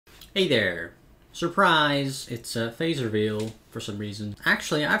Hey there! Surprise! It's a face reveal for some reason.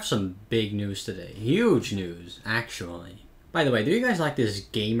 Actually, I have some big news today. Huge news, actually. By the way, do you guys like this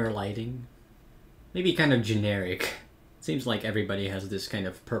gamer lighting? Maybe kind of generic. Seems like everybody has this kind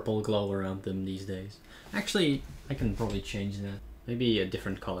of purple glow around them these days. Actually, I can probably change that. Maybe a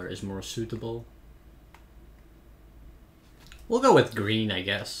different color is more suitable. We'll go with green, I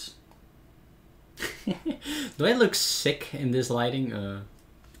guess. Do I look sick in this lighting?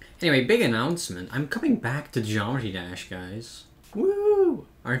 Anyway, big announcement. I'm coming back to Geometry Dash, guys. Woo!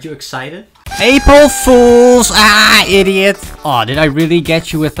 Aren't you excited? April Fools! Ah, idiot! Oh, did I really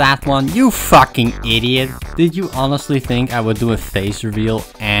get you with that one? You fucking idiot! Did you honestly think I would do a face reveal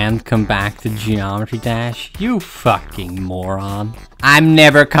and come back to Geometry Dash? You fucking moron. I'm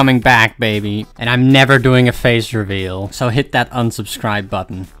never coming back, baby. And I'm never doing a face reveal. So hit that unsubscribe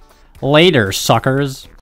button. Later, suckers.